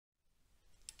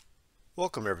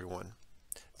Welcome everyone.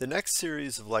 The next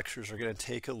series of lectures are going to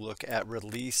take a look at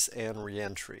release and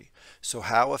reentry. So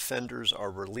how offenders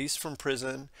are released from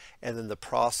prison and then the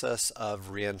process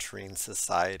of reentering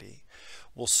society.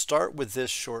 We'll start with this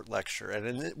short lecture,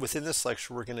 and within this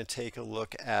lecture we're going to take a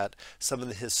look at some of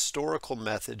the historical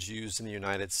methods used in the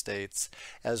United States,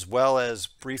 as well as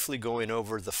briefly going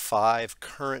over the 5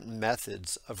 current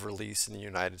methods of release in the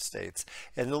United States.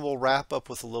 And then we'll wrap up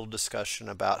with a little discussion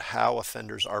about how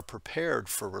offenders are prepared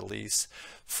for release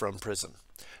from prison.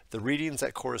 The readings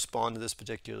that correspond to this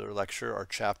particular lecture are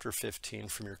chapter 15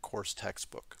 from your course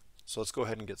textbook. So let's go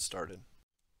ahead and get started.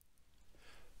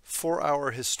 For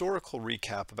our historical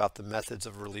recap about the methods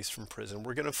of release from prison,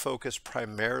 we're going to focus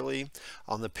primarily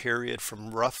on the period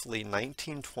from roughly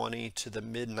 1920 to the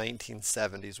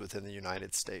mid-1970s within the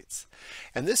United States.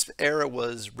 And this era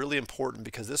was really important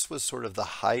because this was sort of the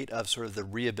height of sort of the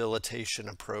rehabilitation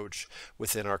approach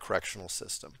within our correctional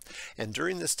system. And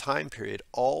during this time period,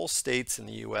 all states in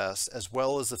the U.S., as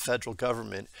well as the federal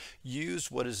government,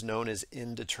 used what is known as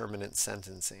indeterminate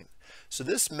sentencing. So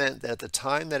this meant that at the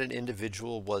time that an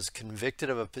individual was convicted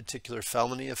of a particular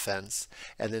felony offense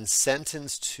and then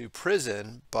sentenced to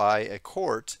prison by a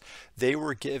court, they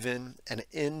were given an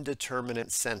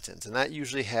indeterminate sentence. And that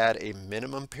usually had a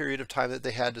minimum period of time that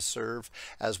they had to serve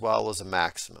as well as a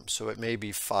maximum. So it may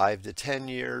be 5 to 10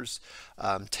 years,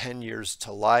 10 years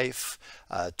to life,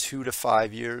 2 to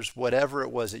 5 years, whatever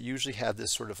it was. It usually had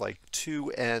this sort of like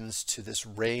two ends to this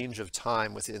range of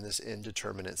time within this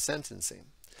indeterminate sentencing.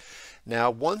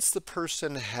 Now, once the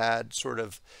person had sort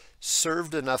of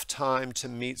served enough time to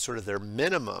meet sort of their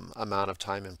minimum amount of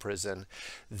time in prison,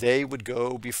 they would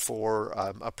go before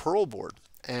a parole board.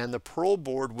 And the parole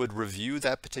board would review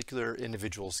that particular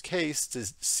individual's case to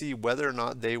see whether or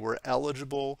not they were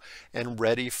eligible and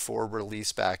ready for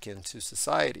release back into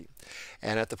society.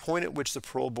 And at the point at which the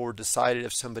parole board decided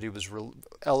if somebody was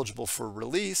eligible for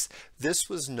release, this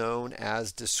was known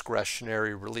as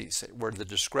discretionary release, where the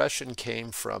discretion came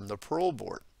from the parole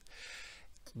board.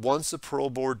 Once the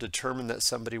parole board determined that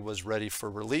somebody was ready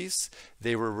for release,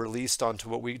 they were released onto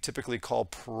what we typically call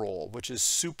parole, which is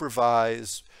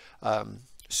supervised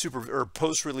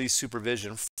post-release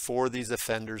supervision for these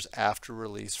offenders after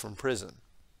release from prison.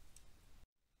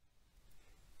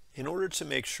 In order to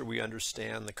make sure we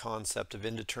understand the concept of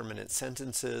indeterminate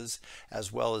sentences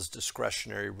as well as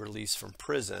discretionary release from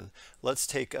prison, let's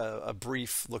take a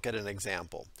brief look at an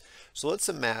example. So let's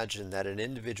imagine that an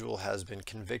individual has been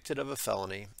convicted of a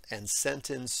felony and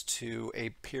sentenced to a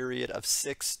period of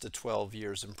 6 to 12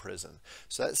 years in prison.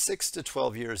 So that 6 to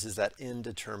 12 years is that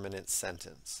indeterminate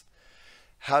sentence.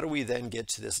 How do we then get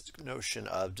to this notion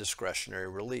of discretionary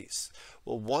release?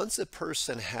 Well, once a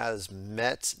person has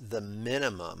met the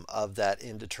minimum of that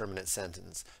indeterminate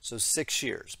sentence, so 6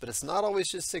 years, but it's not always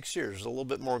just 6 years, there's a little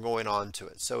bit more going on to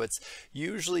it. So it's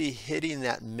usually hitting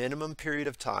that minimum period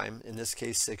of time, in this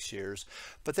case 6 years,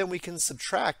 but then we can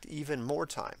subtract even more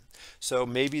time. So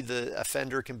maybe the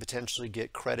offender can potentially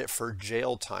get credit for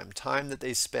jail time, time that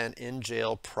they spent in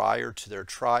jail prior to their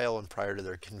trial and prior to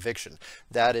their conviction.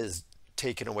 That is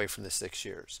taken away from the 6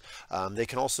 years. They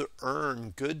can also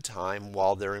earn good time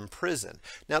while they're in prison.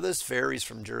 Now this varies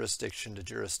from jurisdiction to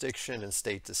jurisdiction and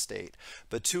state to state,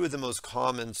 but two of the most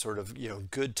common sort of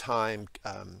good time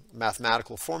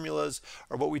mathematical formulas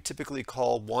are what we typically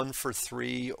call 1 for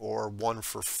 3 or 1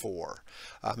 for 4.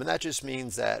 And that just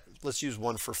means that, let's use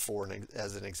 1 for 4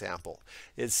 as an example.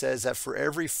 It says that for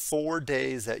every 4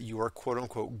 days that you are quote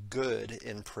unquote good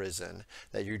in prison,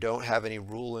 that you don't have any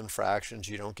rule infractions,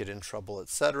 you don't get in trouble,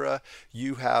 etc.,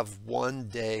 you have 1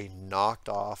 day knocked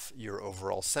off your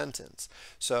overall sentence.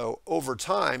 So over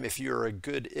time, if you're a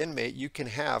good inmate, you can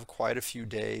have quite a few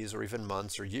days or even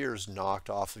months or years knocked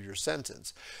off of your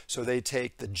sentence. So they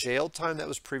take the jail time that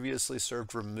was previously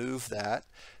served, remove that,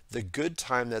 the good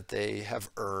time that they have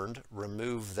earned,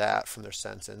 remove that from their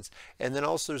sentence. And then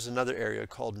also there's another area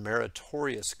called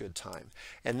meritorious good time.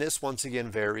 And this once again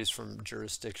varies from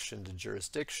jurisdiction to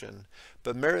jurisdiction.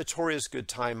 But meritorious good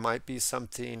time might be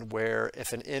something where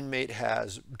if an inmate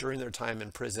has, during their time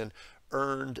in prison,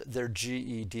 earned their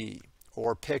GED,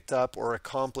 or picked up or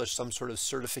accomplished some sort of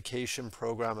certification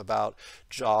program about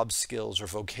job skills or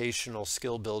vocational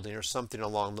skill building or something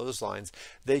along those lines,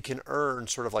 they can earn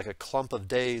sort of like a clump of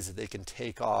days that they can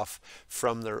take off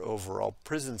from their overall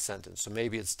prison sentence. So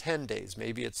maybe it's 10 days,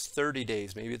 maybe it's 30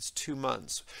 days, maybe it's 2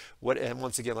 months. And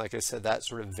once again, like I said, that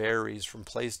sort of varies from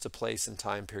place to place and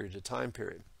time period to time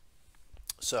period.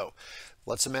 So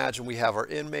let's imagine we have our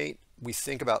inmate. We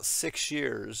think about 6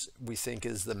 years, we think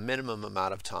is the minimum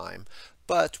amount of time,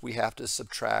 but we have to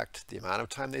subtract the amount of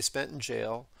time they spent in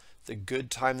jail, the good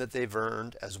time that they've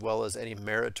earned, as well as any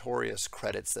meritorious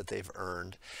credits that they've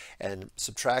earned, and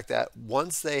subtract that.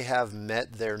 Once they have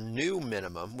met their new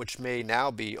minimum, which may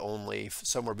now be only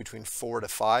somewhere between 4 to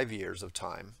 5 years of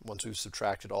time, once we've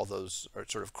subtracted all those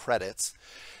sort of credits,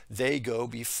 they go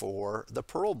before the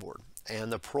parole board.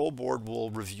 And the parole board will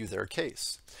review their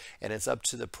case. And it's up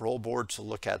to the parole board to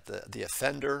look at the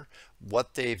offender,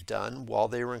 what they've done while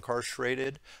they were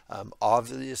incarcerated,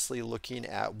 obviously looking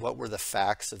at what were the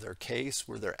facts of their case,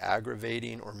 were there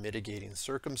aggravating or mitigating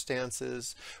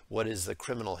circumstances, what is the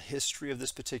criminal history of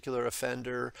this particular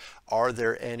offender, are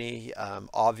there any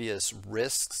obvious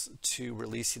risks to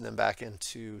releasing them back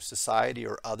into society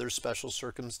or other special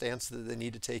circumstances that they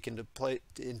need to take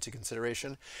into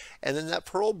consideration. And then that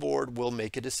parole board will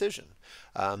make a decision.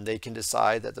 They can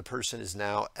decide that the person is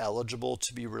now eligible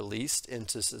to be released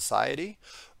into society,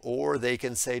 or they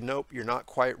can say, nope, you're not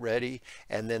quite ready,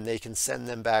 and then they can send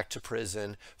them back to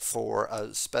prison for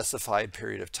a specified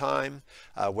period of time,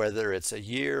 whether it's a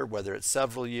year, whether it's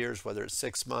several years, whether it's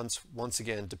 6 months, once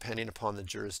again, depending upon the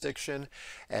jurisdiction.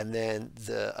 And then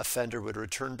the offender would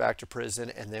return back to prison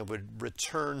and then would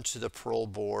return to the parole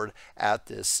board at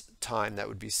this time that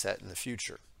would be set in the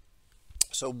future.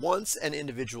 So once an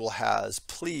individual has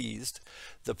pleased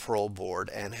the parole board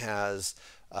and has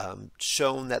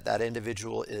shown that that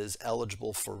individual is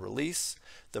eligible for release,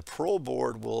 the parole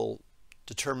board will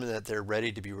determine that they're ready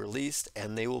to be released,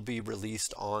 and they will be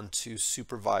released onto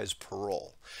supervised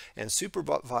parole. And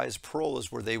supervised parole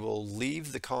is where they will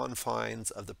leave the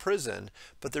confines of the prison,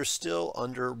 but they're still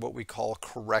under what we call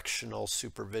correctional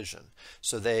supervision.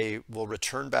 So they will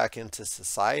return back into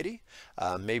society.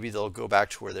 Maybe they'll go back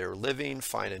to where they were living,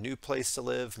 find a new place to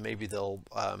live. Maybe they'll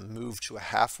move to a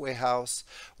halfway house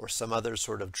or some other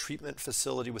sort of treatment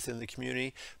facility within the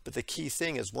community. But the key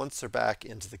thing is, once they're back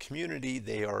into the community,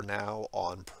 they are now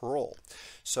on parole.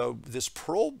 So this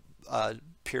parole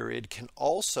period can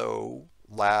also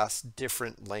last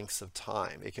different lengths of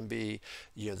time. It can be,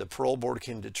 the parole board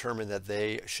can determine that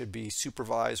they should be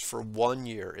supervised for 1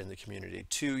 year in the community,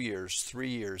 2 years, 3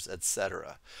 years,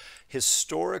 etc.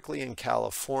 Historically in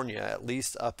California, at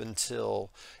least up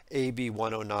until AB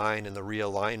 109 and the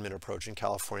realignment approach in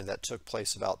California that took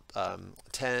place about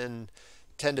 10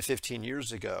 to 15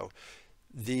 years ago,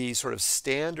 the sort of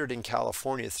standard in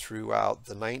California throughout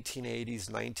the 1980s,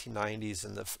 1990s,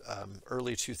 and the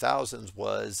early 2000s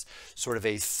was sort of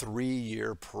a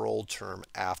 3-year parole term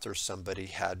after somebody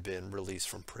had been released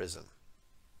from prison.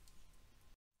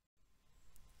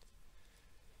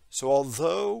 So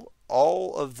although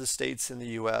all of the states in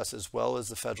the US, as well as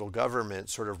the federal government,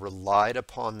 sort of relied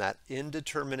upon that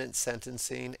indeterminate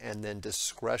sentencing and then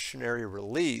discretionary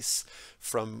release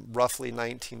from roughly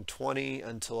 1920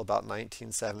 until about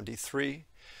 1973,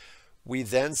 we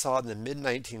then saw in the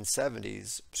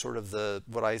mid-1970s, sort of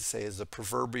what I say is the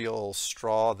proverbial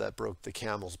straw that broke the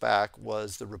camel's back,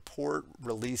 was the report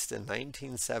released in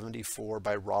 1974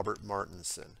 by Robert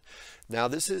Martinson. Now,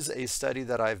 this is a study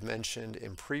that I've mentioned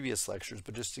in previous lectures,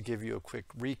 but just to give you a quick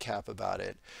recap about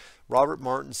it, Robert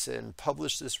Martinson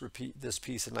published this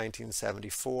piece in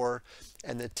 1974,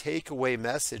 and the takeaway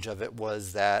message of it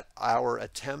was that our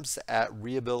attempts at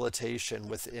rehabilitation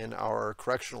within our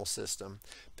correctional system,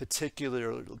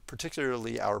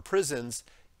 particularly our prisons,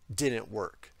 didn't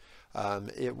work.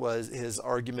 His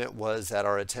argument was that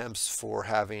our attempts for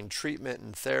having treatment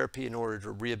and therapy in order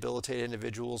to rehabilitate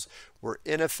individuals were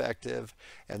ineffective,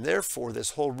 and therefore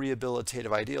this whole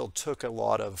rehabilitative ideal took a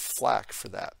lot of flack for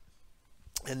that.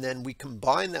 And then we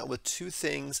combine that with two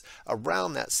things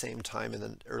around that same time in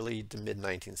the early to mid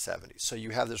 1970s. So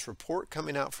you have this report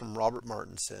coming out from Robert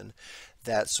Martinson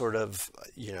that sort of,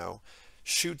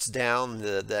 shoots down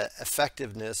the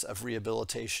effectiveness of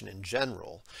rehabilitation in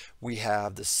general. We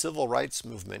have the civil rights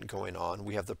movement going on.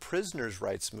 We have the prisoners'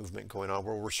 rights movement going on,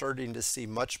 where we're starting to see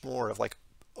much more of like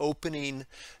opening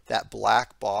that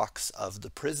black box of the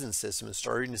prison system and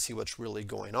starting to see what's really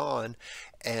going on.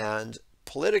 And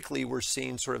politically, we're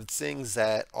seeing sort of things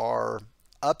that are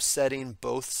upsetting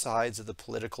both sides of the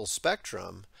political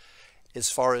spectrum as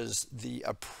far as the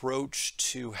approach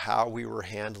to how we were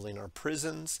handling our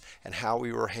prisons and how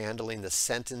we were handling the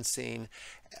sentencing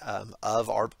of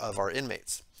our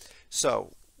inmates.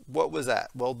 So what was that?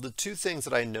 Well, the two things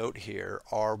that I note here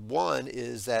are, one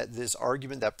is that this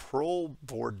argument that parole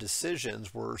board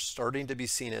decisions were starting to be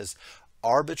seen as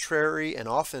arbitrary and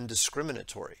often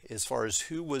discriminatory as far as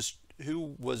who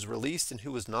who was released and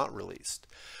who was not released.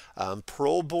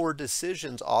 Parole board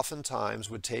decisions oftentimes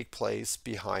would take place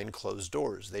behind closed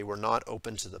doors. They were not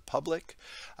open to the public.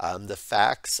 The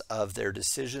facts of their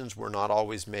decisions were not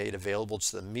always made available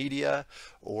to the media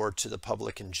or to the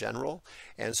public in general.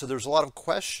 And so there's a lot of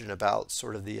question about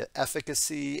sort of the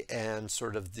efficacy and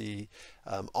sort of the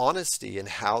honesty in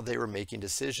how they were making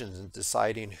decisions and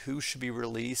deciding who should be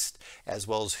released as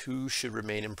well as who should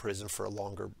remain in prison for a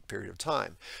longer period of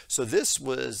time. So this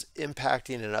was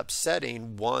impacting and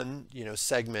upsetting one,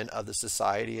 segment of the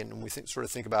society. And when we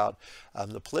think about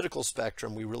the political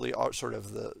spectrum, we really are sort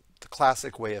of the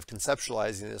classic way of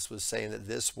conceptualizing this was saying that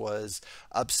this was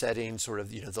upsetting sort of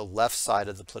the left side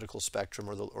of the political spectrum,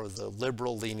 or the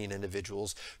liberal leaning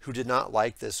individuals who did not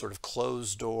like this sort of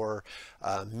closed door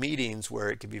meetings where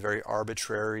it could be very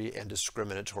arbitrary and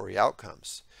discriminatory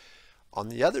outcomes. On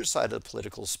the other side of the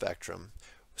political spectrum,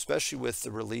 especially with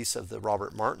the release of the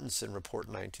Robert Martinson report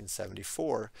in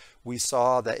 1974, we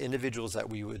saw that individuals that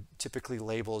we would typically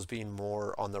label as being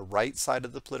more on the right side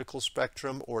of the political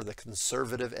spectrum or the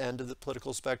conservative end of the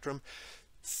political spectrum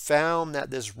found that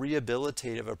this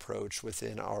rehabilitative approach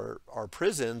within our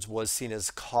prisons was seen as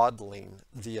coddling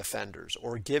the offenders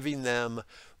or giving them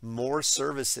more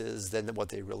services than what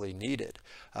they really needed.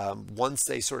 Once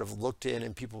they sort of looked in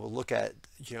and people would look at,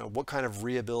 what kind of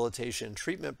rehabilitation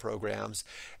treatment programs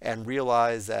and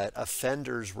realize that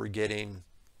offenders were getting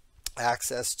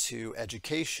access to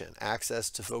education, access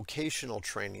to vocational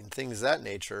training, things of that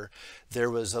nature, there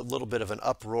was a little bit of an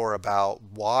uproar about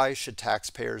why should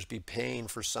taxpayers be paying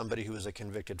for somebody who is a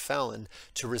convicted felon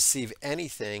to receive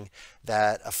anything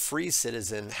that a free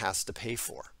citizen has to pay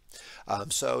for.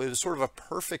 So it was sort of a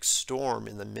perfect storm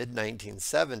in the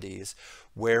mid-1970s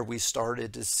where we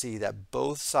started to see that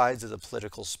both sides of the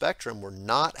political spectrum were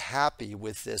not happy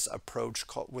with this approach,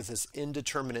 with this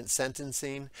indeterminate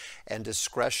sentencing and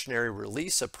discretionary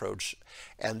release approach,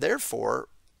 and therefore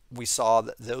we saw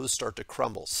that those start to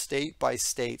crumble. State by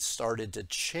state started to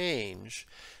change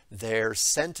their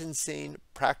sentencing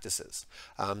practices.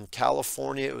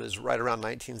 California, it was right around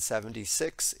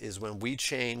 1976 is when we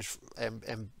changed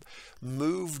and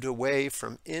moved away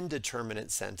from indeterminate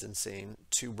sentencing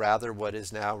to rather what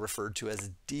is now referred to as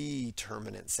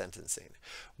determinate sentencing,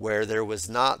 where there was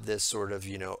not this sort of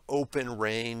open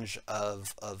range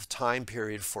of time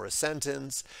period for a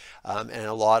sentence, and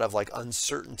a lot of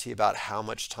uncertainty about how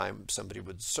much time somebody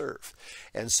would serve.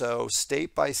 And so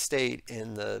state by state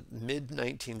in the mid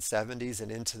 1970s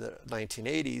and into the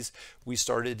 1980s, we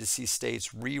started to see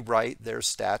states rewrite their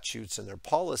statutes and their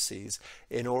policies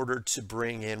in order to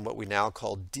bring in what we now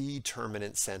call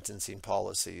determinate sentencing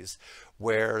policies,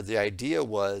 where the idea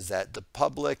was that the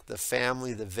public, the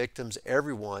family, the victims,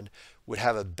 everyone would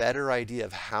have a better idea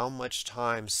of how much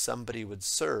time somebody would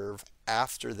serve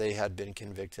after they had been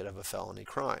convicted of a felony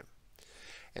crime.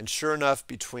 And sure enough,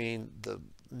 between the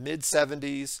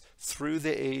mid-70s through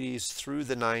the 80s, through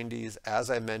the 90s, as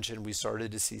I mentioned, we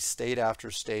started to see state after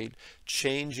state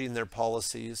changing their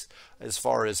policies as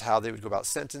far as how they would go about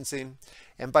sentencing.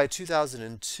 And by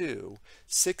 2002,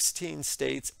 16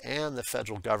 states and the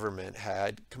federal government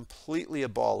had completely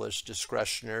abolished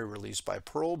discretionary release by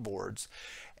parole boards.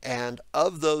 And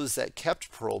of those that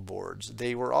kept parole boards,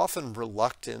 they were often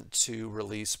reluctant to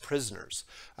release prisoners.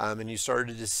 And you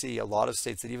started to see a lot of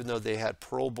states that even though they had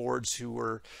parole boards who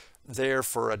were there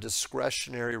for a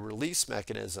discretionary release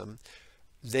mechanism,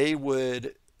 they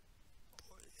would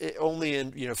only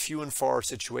in few and far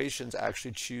situations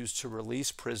actually choose to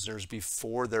release prisoners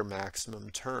before their maximum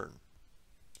term.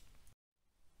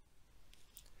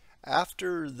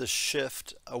 After the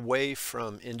shift away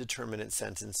from indeterminate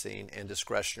sentencing and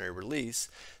discretionary release,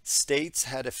 states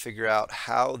had to figure out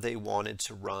how they wanted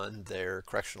to run their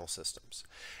correctional systems.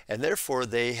 And therefore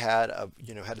they had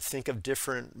to think of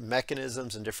different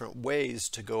mechanisms and different ways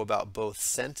to go about both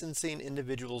sentencing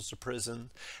individuals to prison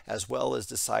as well as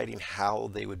deciding how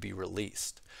they would be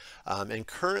released. And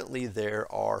currently there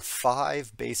are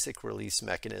 5 basic release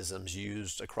mechanisms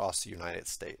used across the United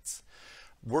States.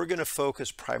 We're going to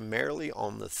focus primarily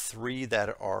on the 3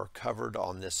 that are covered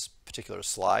on this particular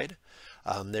slide.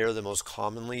 They're the most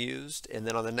commonly used, and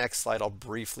then on the next slide I'll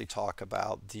briefly talk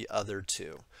about the other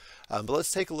 2. But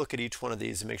let's take a look at each one of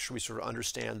these and make sure we sort of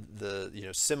understand the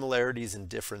similarities and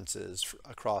differences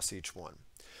across each one.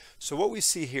 So what we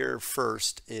see here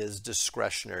first is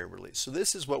discretionary release. So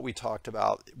this is what we talked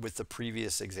about with the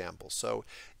previous example. So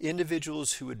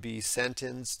individuals who would be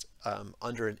sentenced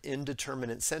under an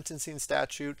indeterminate sentencing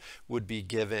statute would be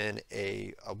given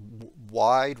a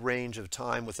wide range of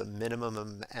time with a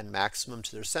minimum and maximum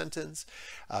to their sentence.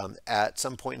 At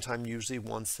some point in time, usually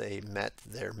once they met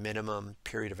their minimum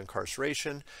period of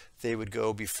incarceration, they would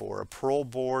go before a parole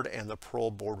board, and the parole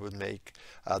board would make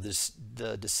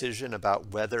the decision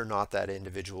about whether or not that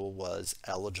individual was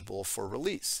eligible for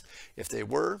release. If they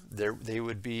were, they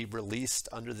would be released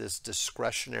under this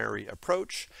discretionary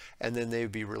approach, and then they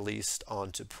would be released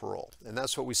onto parole. And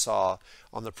that's what we saw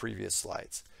on the previous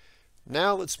slides.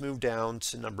 Now let's move down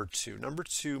to number two. Number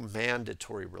two,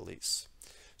 mandatory release.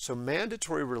 So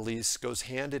mandatory release goes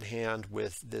hand in hand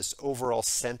with this overall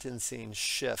sentencing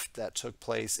shift that took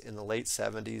place in the late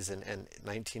 70s and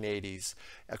 1980s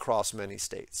across many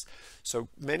states. So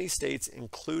many states,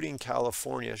 including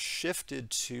California, shifted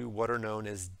to what are known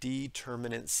as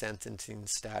determinate sentencing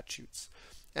statutes.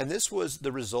 And this was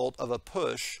the result of a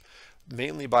push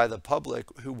mainly by the public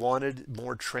who wanted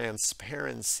more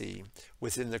transparency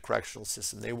within the correctional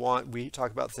system. We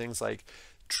talk about things like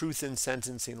truth in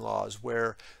sentencing laws,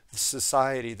 where the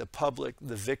society, the public,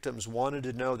 the victims wanted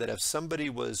to know that if somebody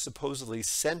was supposedly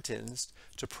sentenced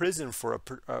to prison for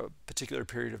a particular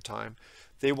period of time,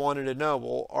 they wanted to know,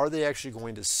 well, are they actually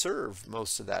going to serve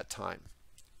most of that time?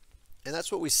 And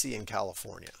that's what we see in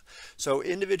California. So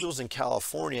individuals in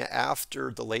California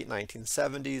after the late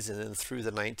 1970s and then through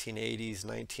the 1980s,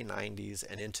 1990s,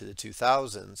 and into the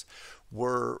 2000s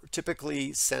were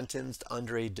typically sentenced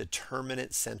under a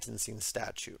determinate sentencing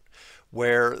statute,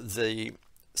 where the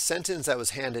sentence that was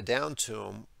handed down to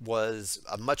them was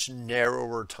a much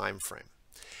narrower time frame.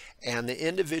 And the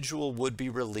individual would be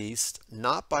released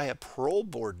not by a parole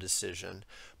board decision,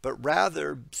 but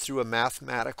rather through a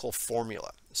mathematical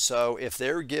formula. So if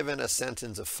they're given a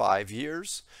sentence of 5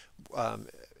 years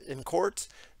in court,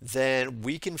 then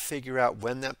we can figure out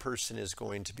when that person is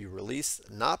going to be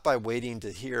released, not by waiting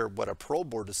to hear what a parole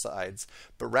board decides,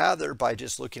 but rather by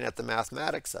just looking at the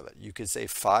mathematics of it. You could say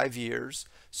 5 years,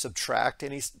 subtract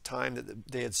any time that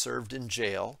they had served in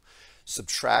jail,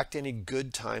 subtract any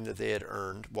good time that they had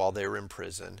earned while they were in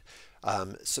prison,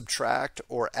 subtract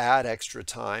or add extra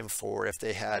time for if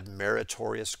they had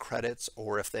meritorious credits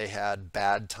or if they had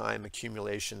bad time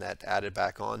accumulation that added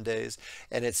back on days.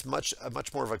 And it's much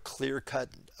more of a clear-cut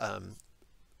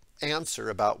answer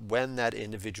about when that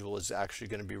individual is actually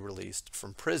going to be released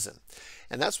from prison.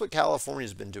 And that's what California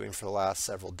has been doing for the last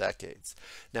several decades.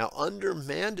 Now, under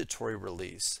mandatory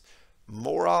release,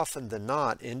 more often than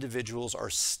not, individuals are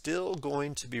still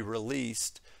going to be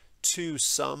released to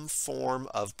some form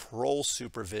of parole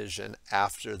supervision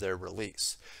after their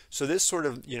release. So this sort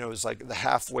of, is like the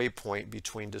halfway point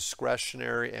between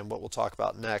discretionary and what we'll talk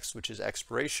about next, which is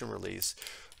expiration release,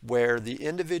 where the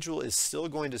individual is still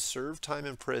going to serve time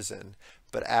in prison,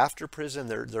 but after prison,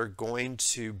 they're going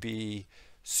to be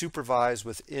supervised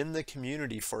within the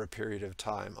community for a period of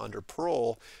time under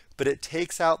parole, but it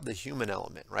takes out the human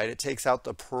element, right? It takes out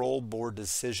the parole board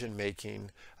decision-making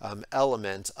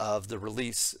element of the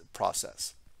release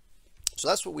process. So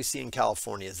that's what we see in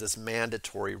California, is this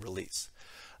mandatory release.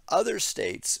 Other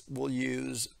states will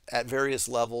use, at various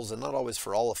levels, and not always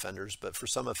for all offenders, but for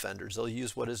some offenders, they'll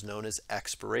use what is known as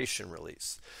expiration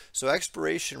release. So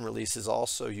expiration release is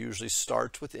also usually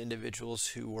starts with individuals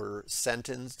who were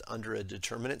sentenced under a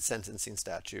determinate sentencing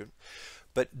statute.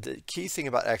 But the key thing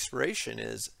about expiration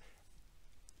is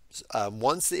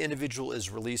once the individual is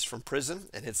released from prison,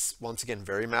 and it's once again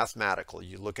very mathematical,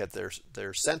 you look at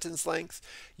their sentence length,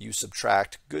 you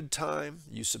subtract good time,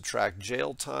 you subtract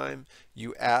jail time,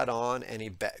 you add on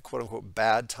any quote-unquote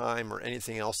bad time or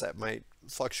anything else that might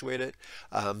fluctuate it,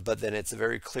 but then it's a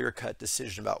very clear-cut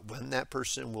decision about when that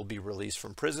person will be released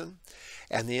from prison,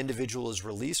 and the individual is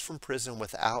released from prison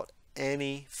without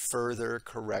any further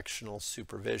correctional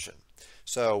supervision.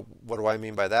 So what do I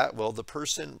mean by that? Well, the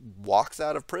person walks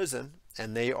out of prison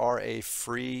and they are a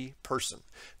free person.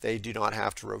 They do not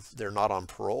have to, they're not on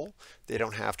parole. They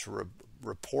don't have to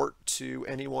report to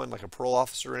anyone like a parole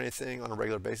officer or anything on a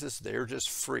regular basis. They're just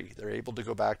free. They're able to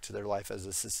go back to their life as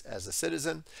a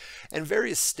citizen. And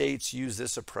various states use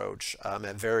this approach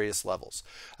at various levels.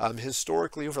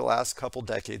 Historically, over the last couple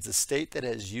decades, the state that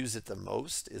has used it the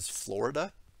most is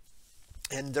Florida.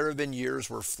 And there have been years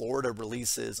where Florida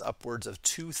releases upwards of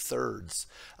 2/3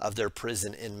 of their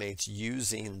prison inmates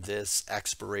using this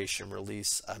expiration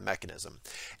release mechanism.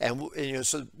 And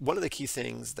so one of the key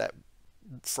things that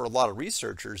for a lot of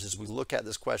researchers is we look at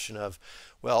this question of,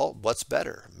 well, what's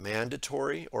better,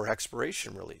 mandatory or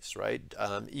expiration release, right?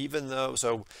 Even though,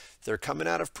 so they're coming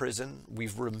out of prison,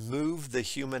 we've removed the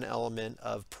human element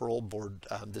of parole board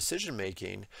decision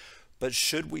making, but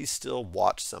should we still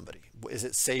watch somebody? Is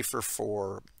it safer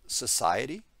for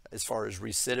society as far as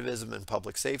recidivism and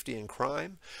public safety and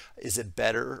crime? Is it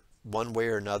better one way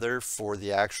or another for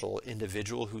the actual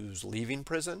individual who's leaving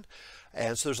prison?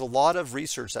 And so there's a lot of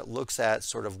research that looks at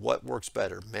sort of what works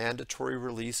better, mandatory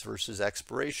release versus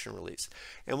expiration release.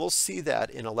 And we'll see that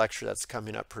in a lecture that's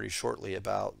coming up pretty shortly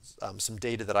about some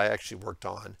data that I actually worked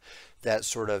on that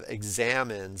sort of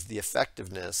examines the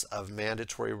effectiveness of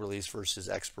mandatory release versus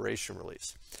expiration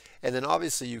release. And then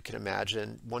obviously you can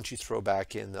imagine, once you throw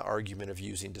back in the argument of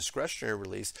using discretionary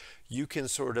release, you can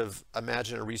sort of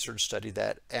imagine a research study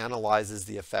that analyzes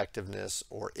the effectiveness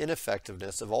or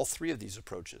ineffectiveness of all three of these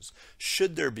approaches.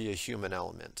 Should there be a human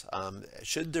element?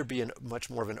 Should there be much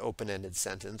more of an open-ended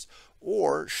sentence,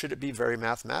 or should it be very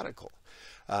mathematical?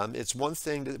 It's one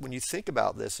thing that when you think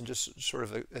about this, and just sort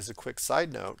of as a quick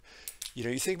side note,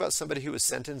 you think about somebody who was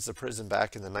sentenced to prison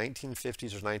back in the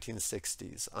 1950s or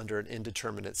 1960s under an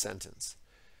indeterminate sentence.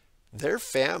 Their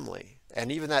family, and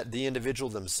even the individual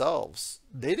themselves,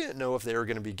 they didn't know if they were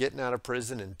going to be getting out of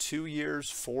prison in 2 years,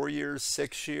 4 years,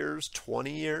 6 years,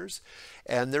 20 years.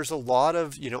 And there's a lot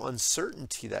of,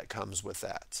 uncertainty that comes with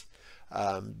that.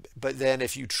 But then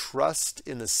if you trust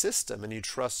in the system and you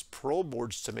trust parole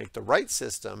boards to make the right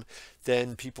system,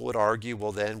 then people would argue,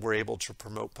 well, then we're able to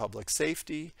promote public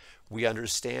safety. We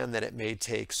understand that it may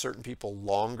take certain people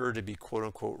longer to be quote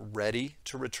unquote ready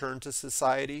to return to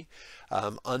society.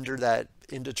 Under that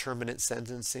indeterminate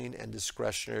sentencing and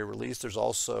discretionary release, there's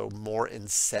also more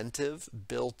incentive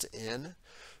built in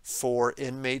for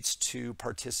inmates to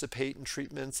participate in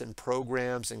treatments and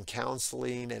programs and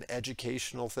counseling and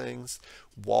educational things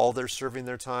while they're serving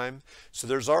their time. So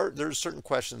there's certain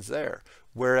questions there.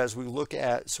 Whereas we look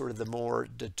at sort of the more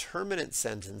determinate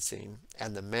sentencing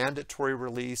and the mandatory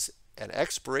release and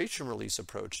expiration release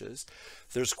approaches,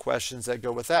 there's questions that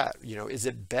go with that. Is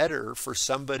it better for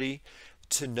somebody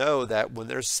to know that when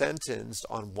they're sentenced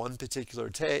on one particular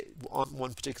day,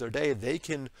 they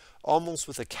can almost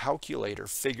with a calculator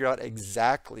figure out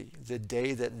exactly the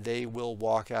day that they will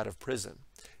walk out of prison?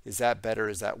 Is that better?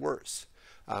 Is that worse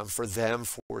for them,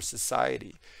 for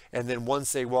society? And then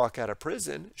once they walk out of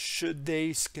prison, should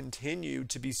they continue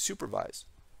to be supervised?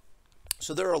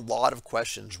 So there are a lot of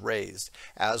questions raised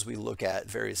as we look at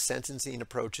various sentencing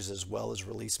approaches as well as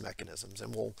release mechanisms,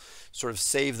 and we'll sort of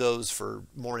save those for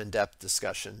more in-depth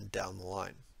discussion down the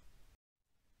line.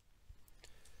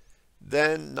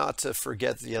 Then, not to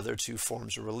forget the other two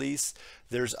forms of release,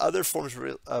 there's other forms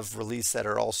of release that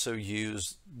are also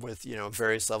used with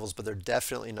various levels, but they're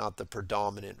definitely not the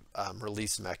predominant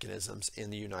release mechanisms in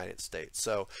the United States.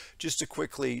 So just to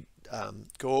quickly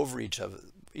go over each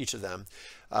of them.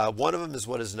 One of them is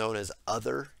what is known as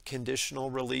other conditional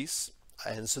release.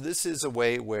 And so this is a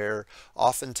way where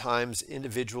oftentimes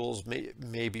individuals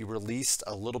may be released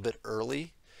a little bit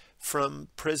early from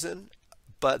prison,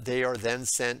 but they are then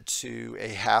sent to a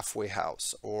halfway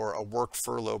house or a work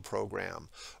furlough program,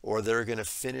 or they're going to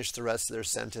finish the rest of their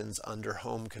sentence under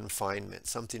home confinement,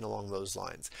 something along those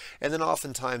lines. And then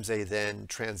oftentimes they then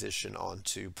transition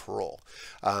onto parole.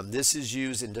 This is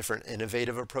used in different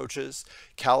innovative approaches.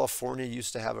 California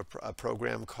used to have a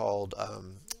program called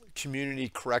community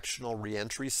correctional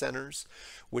reentry centers,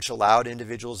 which allowed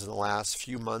individuals in the last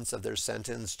few months of their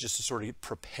sentence just to sort of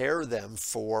prepare them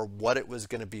for what it was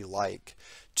going to be like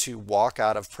to walk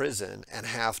out of prison and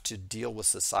have to deal with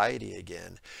society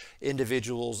again.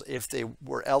 Individuals, if they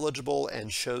were eligible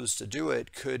and chose to do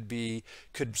it,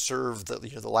 could serve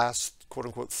the last quote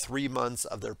unquote 3 months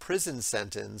of their prison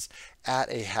sentence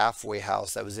at a halfway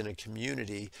house that was in a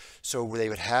community. So where they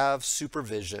would have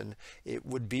supervision. It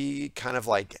would be kind of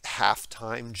like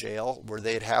half-time jail, where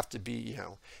they'd have to be,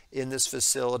 in this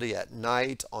facility at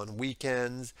night, on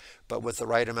weekends, but with the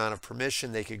right amount of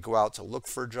permission, they could go out to look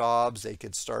for jobs. They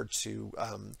could start to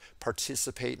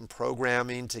participate in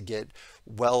programming to get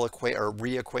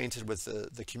reacquainted with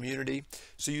the community.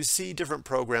 So you see different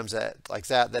programs like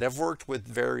that have worked with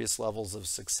various levels of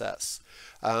success.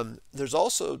 There's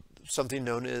also something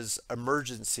known as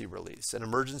emergency release, and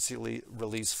emergency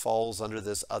release falls under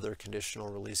this other conditional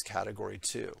release category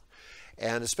too.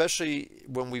 And especially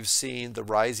when we've seen the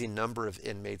rising number of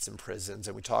inmates in prisons,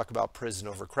 and we talk about prison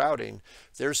overcrowding,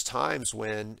 there's times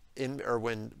when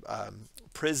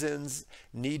prisons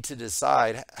need to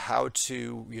decide how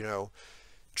to,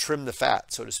 trim the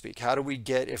fat, so to speak. How do we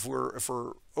get, if we're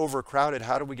overcrowded.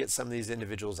 How do we get some of these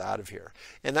individuals out of here?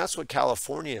 And that's what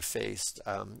California faced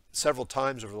several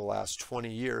times over the last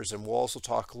 20 years. And we'll also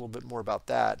talk a little bit more about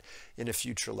that in a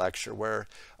future lecture, where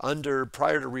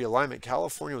prior to realignment,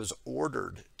 California was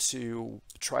ordered to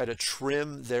try to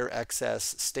trim their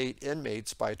excess state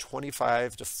inmates by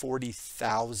 25 to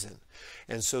 40,000.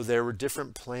 And so there were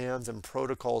different plans and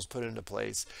protocols put into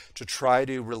place to try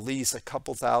to release a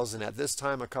couple thousand at this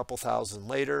time, a couple thousand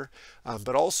later.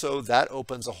 But also that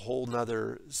opens a whole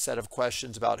nother set of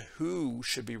questions about who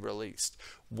should be released.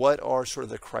 What are sort of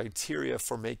the criteria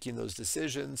for making those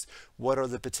decisions? What are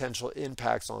the potential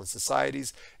impacts on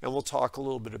societies? And we'll talk a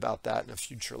little bit about that in a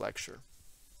future lecture.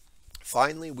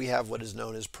 Finally, we have what is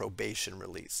known as probation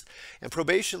release. And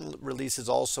probation release is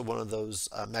also one of those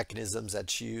mechanisms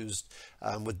that's used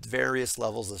with various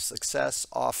levels of success,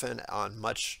 often on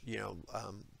much,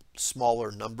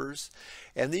 smaller numbers.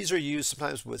 And these are used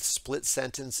sometimes with split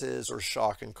sentences or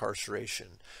shock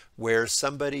incarceration, where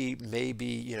somebody may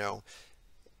be,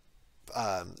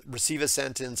 receive a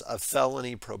sentence of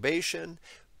felony probation,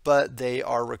 but they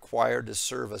are required to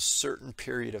serve a certain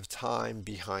period of time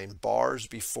behind bars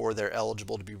before they're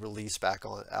eligible to be released back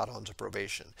out onto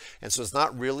probation. And so it's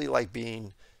not really like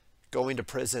going to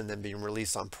prison and then being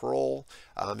released on parole.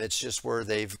 It's just where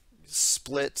they've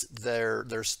split their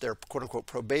quote unquote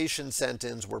probation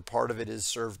sentence, where part of it is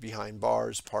served behind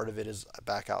bars, part of it is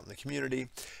back out in the community,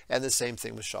 and the same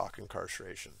thing with shock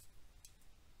incarceration.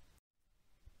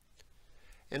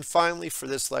 And finally, for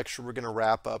this lecture, we're going to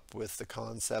wrap up with the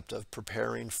concept of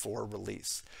preparing for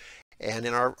release. And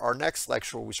in our next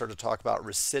lecture, where we start to talk about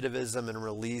recidivism and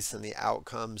release and the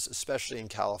outcomes, especially in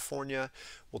California,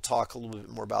 we'll talk a little bit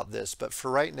more about this. But for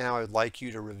right now, I'd like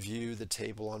you to review the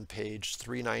table on page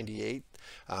 398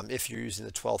 if you're using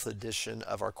the 12th edition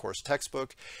of our course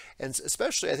textbook. And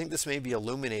especially, I think this may be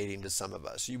illuminating to some of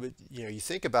us. You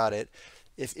think about it,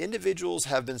 if individuals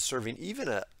have been serving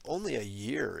even only a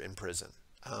year in prison,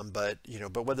 but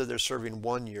whether they're serving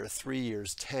 1 year, 3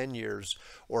 years, 10 years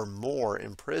or more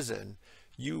in prison,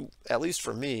 at least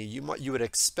for me, you would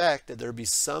expect that there'd be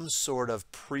some sort of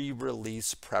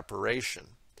pre-release preparation.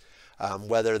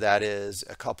 Whether that is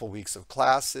a couple weeks of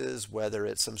classes, whether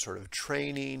it's some sort of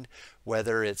training,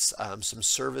 whether it's some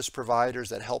service providers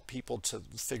that help people to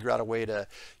figure out a way to,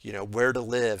 where to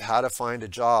live, how to find a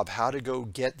job, how to go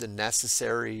get the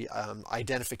necessary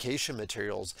identification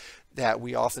materials that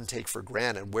we often take for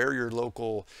granted, where your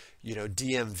local,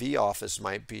 DMV office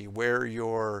might be, where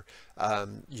your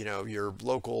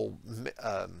local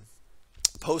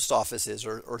post office is,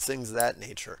 or things of that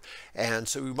nature. And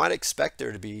so we might expect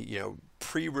there to be,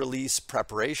 pre-release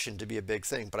preparation to be a big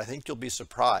thing, but I think you'll be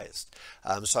surprised.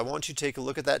 So I want you to take a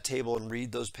look at that table and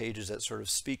read those pages that sort of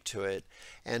speak to it,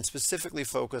 and specifically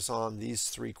focus on these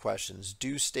three questions.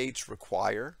 Do states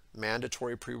require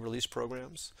mandatory pre-release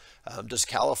programs? Does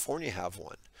California have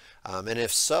one? And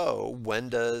if so, when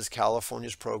does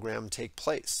California's program take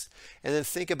place? And then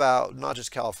think about not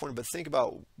just California, but think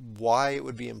about why it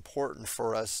would be important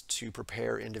for us to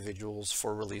prepare individuals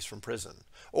for release from prison.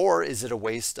 Or is it a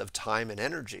waste of time and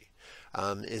energy?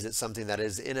 Is it something that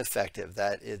is ineffective,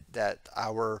 that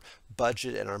our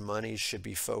budget and our money should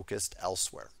be focused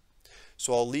elsewhere?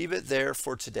 So I'll leave it there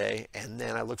for today, and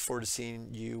then I look forward to seeing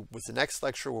you with the next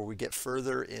lecture, where we get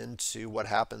further into what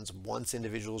happens once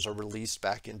individuals are released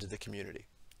back into the community.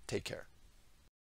 Take care.